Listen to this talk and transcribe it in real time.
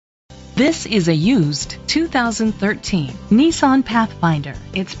This is a used 2013 Nissan Pathfinder.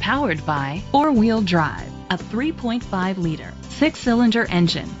 It's powered by four-wheel drive, a 3.5-liter, six-cylinder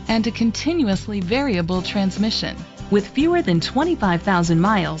engine, and a continuously variable transmission. With fewer than 25,000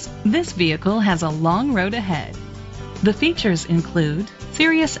 miles, this vehicle has a long road ahead. The features include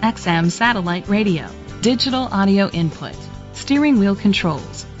Sirius XM satellite radio, digital audio input, steering wheel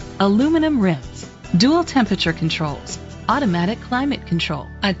controls, aluminum rims, dual temperature controls, automatic climate control,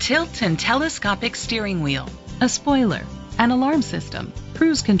 a tilt and telescopic steering wheel, a spoiler, an alarm system,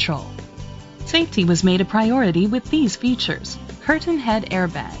 cruise control. Safety was made a priority with these features: curtain head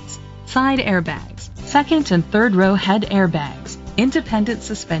airbags, side airbags, second and third row head airbags, independent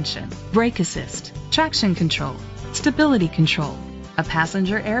suspension, brake assist, traction control, stability control, a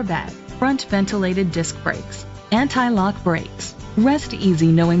passenger airbag, front ventilated disc brakes, anti-lock brakes. Rest easy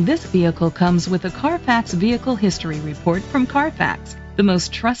knowing this vehicle comes with a Carfax Vehicle History Report from Carfax, the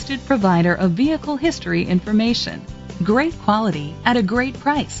most trusted provider of vehicle history information. Great quality at a great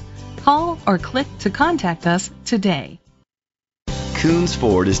price. Call or click to contact us today. Koons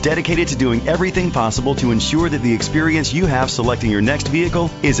Ford is dedicated to doing everything possible to ensure that the experience you have selecting your next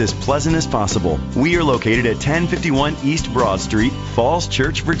vehicle is as pleasant as possible. We are located at 1051 East Broad Street, Falls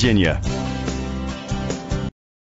Church, Virginia.